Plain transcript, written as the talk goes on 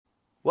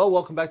Well,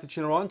 welcome back to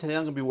Channel On. Today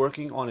I'm going to be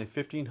working on a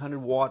 1500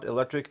 watt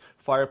electric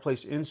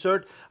fireplace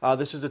insert.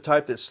 This is the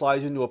type that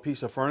slides into a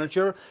piece of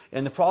furniture,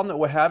 and the problem that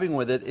we're having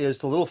with it is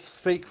the little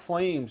fake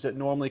flames that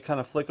normally kind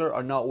of flicker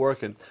are not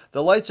working.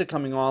 The lights are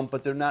coming on,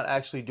 but they're not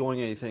actually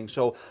doing anything.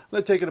 So I'm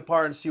going to take it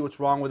apart and see what's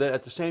wrong with it.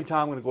 At the same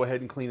time, I'm going to go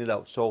ahead and clean it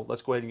out. So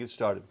let's go ahead and get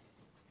started.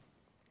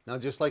 Now,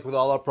 just like with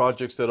all our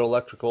projects that are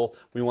electrical,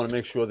 we want to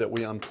make sure that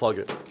we unplug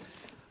it.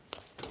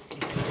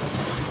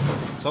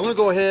 So I'm going to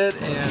go ahead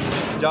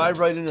and dive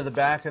right into the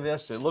back of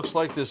this. It looks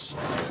like this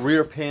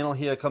rear panel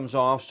here comes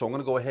off, so I'm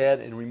going to go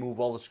ahead and remove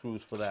all the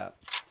screws for that.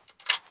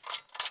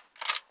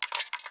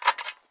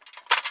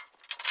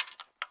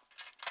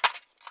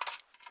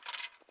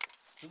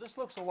 So this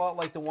looks a lot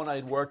like the one I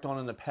had worked on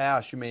in the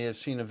past. You may have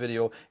seen a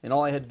video, and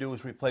all I had to do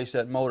was replace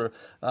that motor.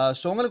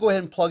 So I'm going to go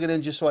ahead and plug it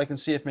in just so I can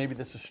see if maybe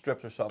this is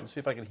stripped or something, see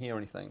if I can hear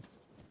anything.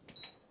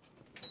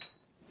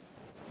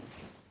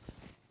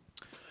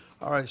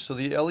 Alright, so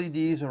the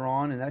LEDs are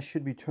on and that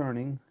should be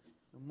turning.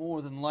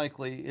 More than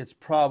likely it's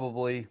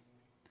probably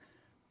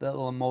that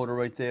little motor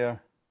right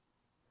there.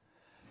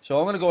 So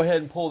I'm going to go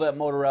ahead and pull that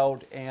motor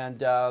out and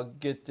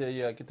get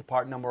the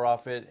part number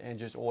off it and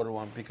just order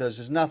one, because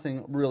there's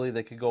nothing really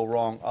that could go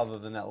wrong other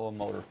than that little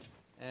motor.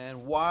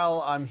 And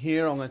while I'm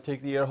here, I'm going to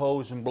take the air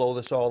hose and blow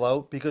this all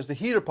out, because the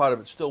heater part of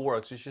it still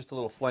works. It's just a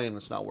little flame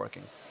that's not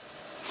working.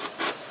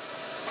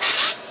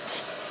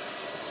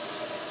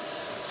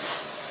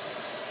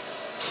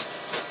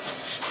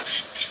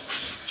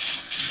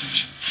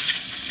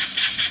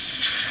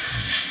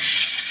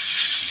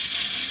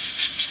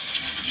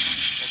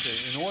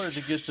 In order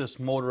to get this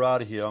motor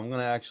out of here, I'm going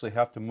to actually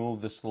have to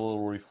move this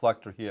little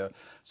reflector here.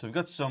 So we've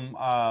got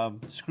some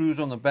screws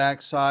on the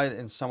back side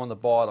and some on the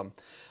bottom.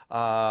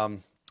 I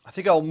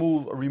think I'll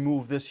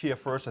remove this here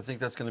first. I think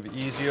that's going to be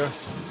easier.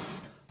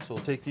 So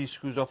we'll take these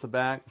screws off the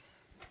back.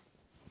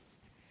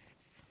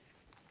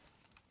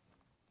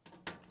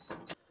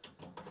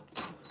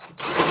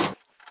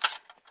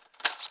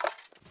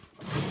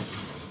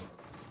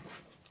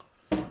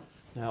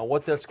 Now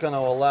what that's going to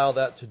allow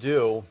that to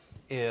do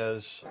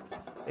is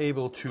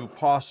able to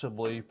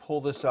possibly pull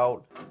this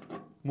out,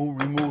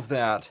 remove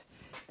that,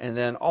 and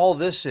then all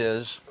this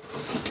is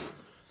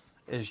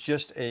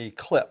just a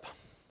clip,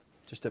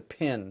 just a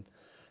pin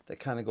that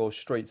kind of goes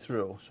straight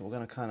through. So we're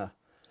going to kind of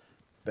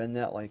bend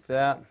that like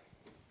that.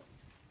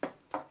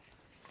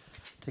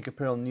 Take a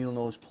pair of needle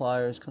nose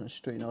pliers, kind of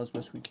straighten out as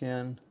best we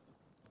can.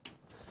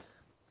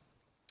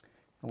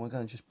 And we're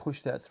going to just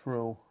push that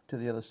through to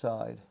the other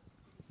side.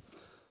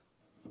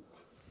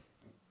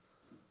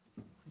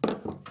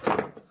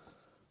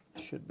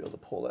 Should be able to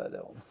pull that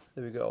out.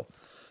 There we go.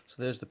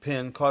 So there's the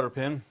pin, cotter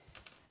pin.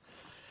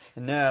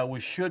 And now we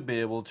should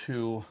be able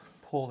to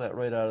pull that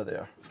right out of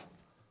there.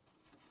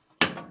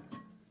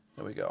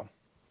 There we go.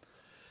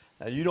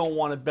 Now you don't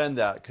want to bend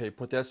that, okay?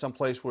 Put that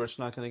someplace where it's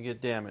not going to get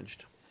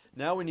damaged.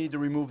 Now we need to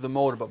remove the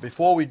motor, but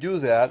before we do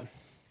that,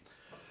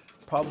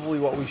 probably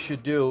what we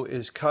should do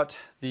is cut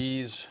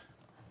these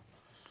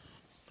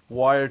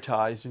wire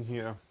ties in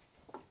here.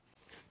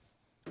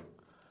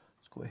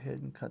 Let's go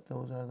ahead and cut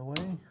those out of the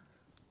way.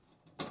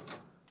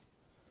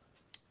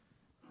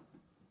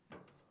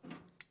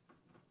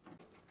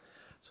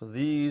 So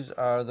these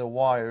are the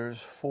wires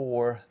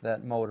for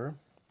that motor.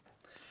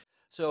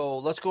 So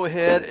let's go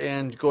ahead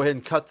and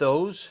cut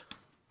those.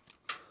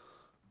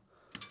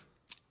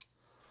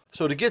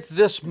 So to get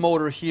this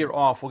motor here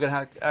off, we're going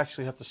to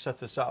actually have to set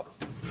this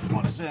up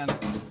on its end,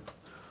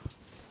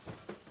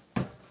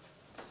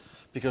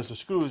 because the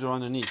screws are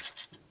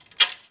underneath.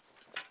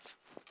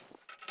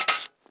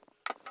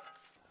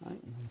 All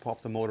right,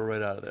 pop the motor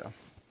right out of there.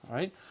 All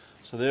right,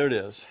 so there it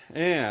is.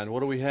 And what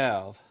do we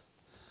have?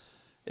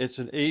 It's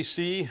an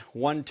AC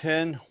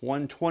 110,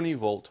 120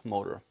 volt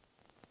motor.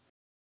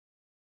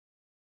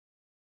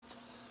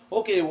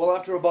 Okay, well,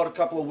 after about a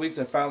couple of weeks,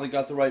 I finally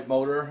got the right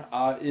motor.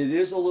 It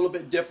is a little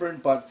bit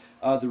different, but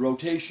the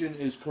rotation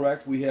is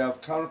correct. We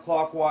have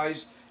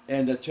counterclockwise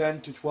and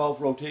 10 to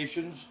 12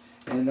 rotations,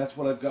 and that's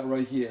what I've got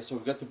right here. So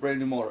we've got the brand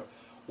new motor.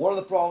 One of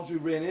the problems we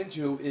ran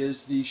into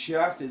is the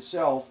shaft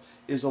itself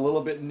is a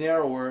little bit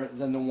narrower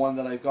than the one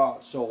that I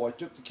got. So I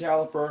took the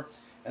caliper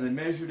and I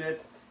measured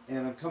it,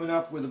 and I'm coming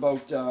up with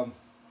about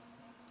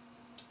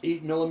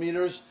 8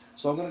 millimeters.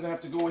 So I'm going to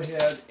have to go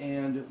ahead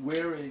and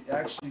where it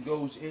actually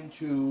goes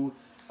into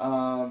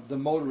the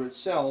motor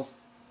itself,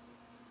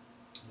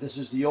 this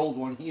is the old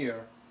one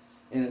here,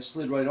 and it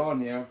slid right on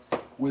there.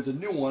 With the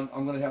new one,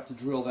 I'm going to have to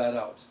drill that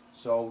out.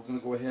 So I'm going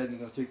to go ahead and I'm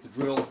going to take the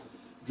drill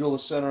the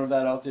center of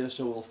that out there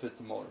so it will fit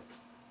the motor.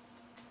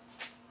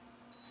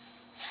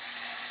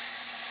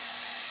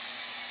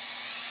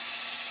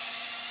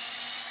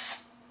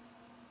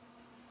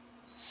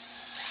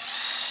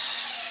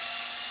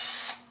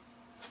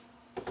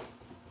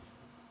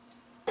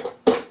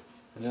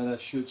 And now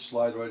that should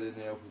slide right in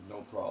there with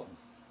no problem.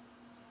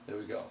 There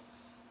we go.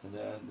 And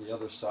then the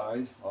other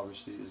side,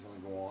 obviously, is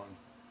going to go on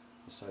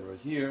this side right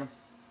here.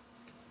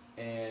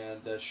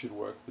 And that should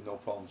work with no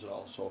problems at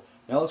all. So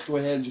now let's go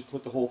ahead and just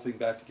put the whole thing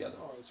back together.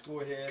 All right, let's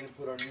go ahead and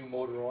put our new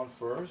motor on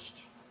first.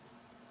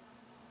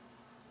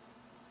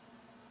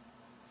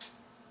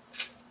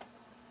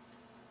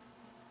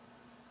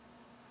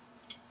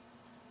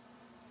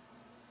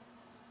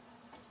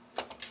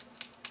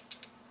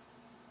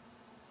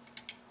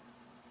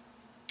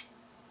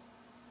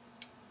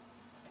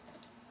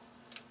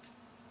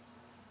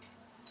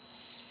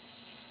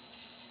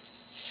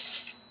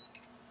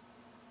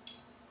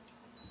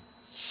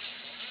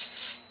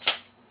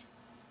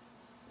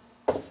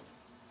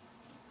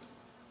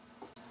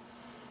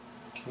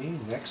 Okay,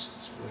 next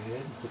let's go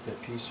ahead and put that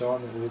piece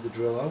on that we have the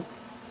drill out.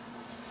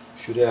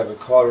 Should have a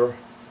cotter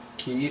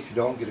key. If you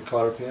don't, get a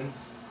cotter pin.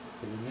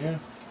 Put it in there.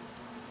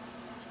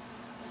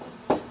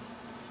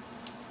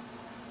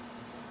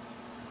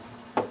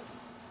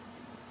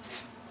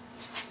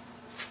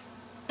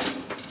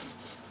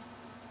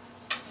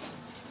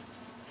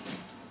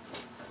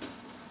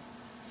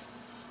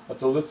 I have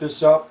to lift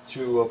this up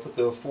to put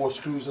the 4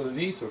 screws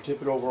underneath or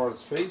tip it over on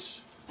its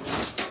face.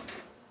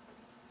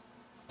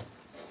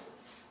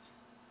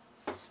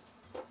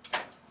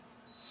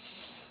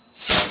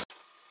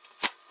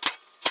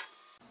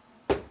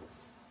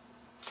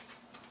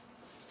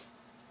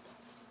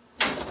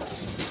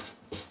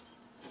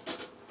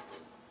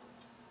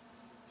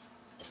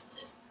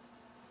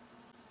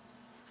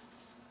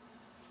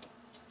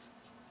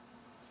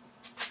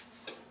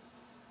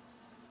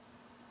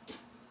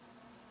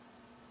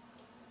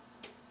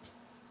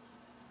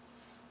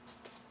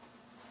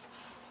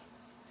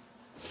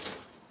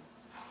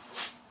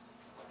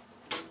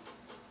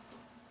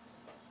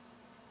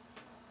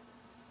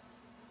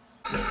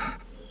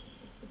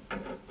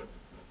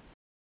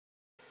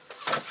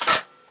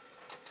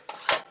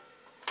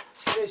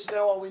 Okay, so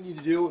now all we need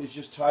to do is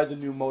just tie the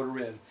new motor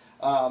in.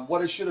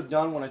 What I should have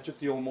done when I took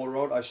the old motor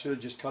out, I should have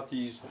just cut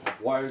these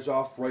wires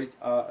off right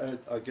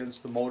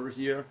against the motor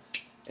here,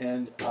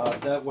 and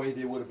that way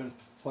they would have been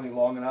plenty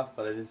long enough,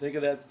 but I didn't think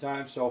of that at the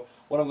time. So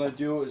what I'm going to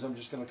do is I'm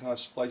just going to kind of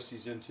splice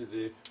these into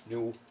the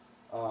new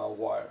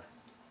wire.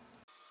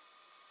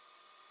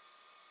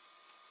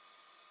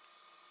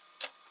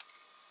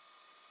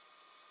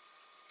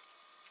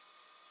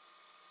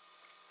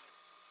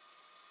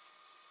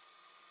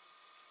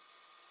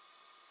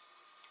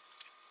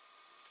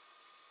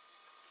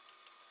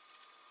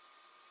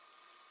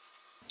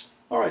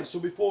 Alright, so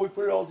before we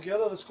put it all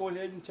together, let's go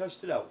ahead and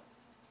test it out.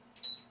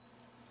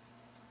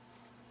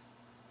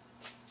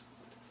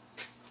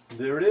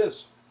 There it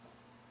is.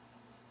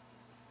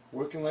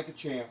 Working like a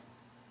champ.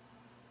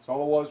 That's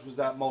all it was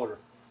that motor.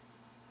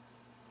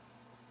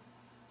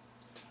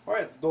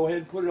 Alright, go ahead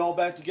and put it all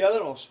back together.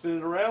 I'll spin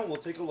it around. We'll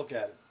take a look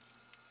at it.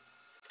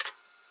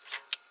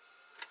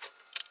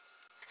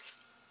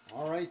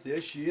 Alright,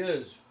 there she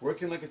is.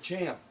 Working like a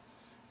champ.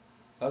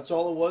 That's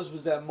all it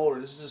was that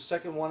motor. This is the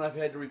second one I've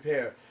had to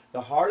repair. The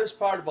hardest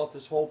part about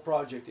this whole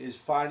project is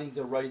finding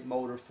the right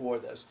motor for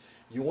this.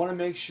 You want to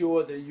make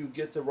sure that you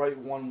get the right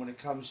one when it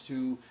comes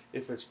to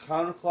if it's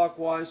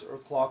counterclockwise or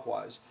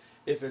clockwise.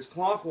 If it's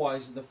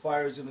clockwise, then the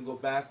fire is going to go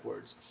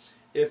backwards.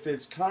 If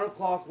it's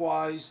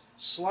counterclockwise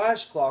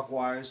 /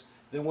 clockwise,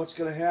 then what's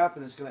going to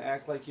happen is going to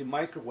act like your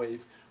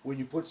microwave. When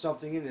you put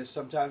something in it,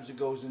 sometimes it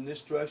goes in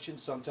this direction,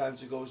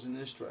 sometimes it goes in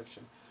this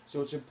direction. So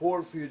it's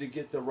important for you to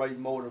get the right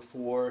motor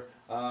for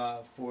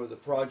the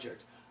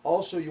project.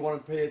 Also, you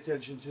want to pay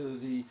attention to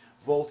the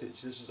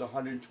voltage. This is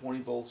 120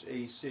 volts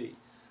AC.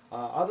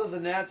 Other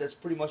than that, that's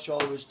pretty much all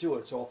there is to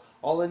it. So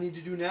all I need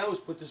to do now is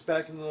put this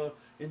back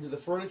into the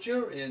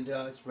furniture, and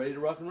it's ready to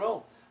rock and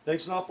roll.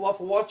 Thanks an awful lot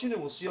for watching, and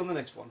we'll see you on the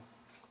next one.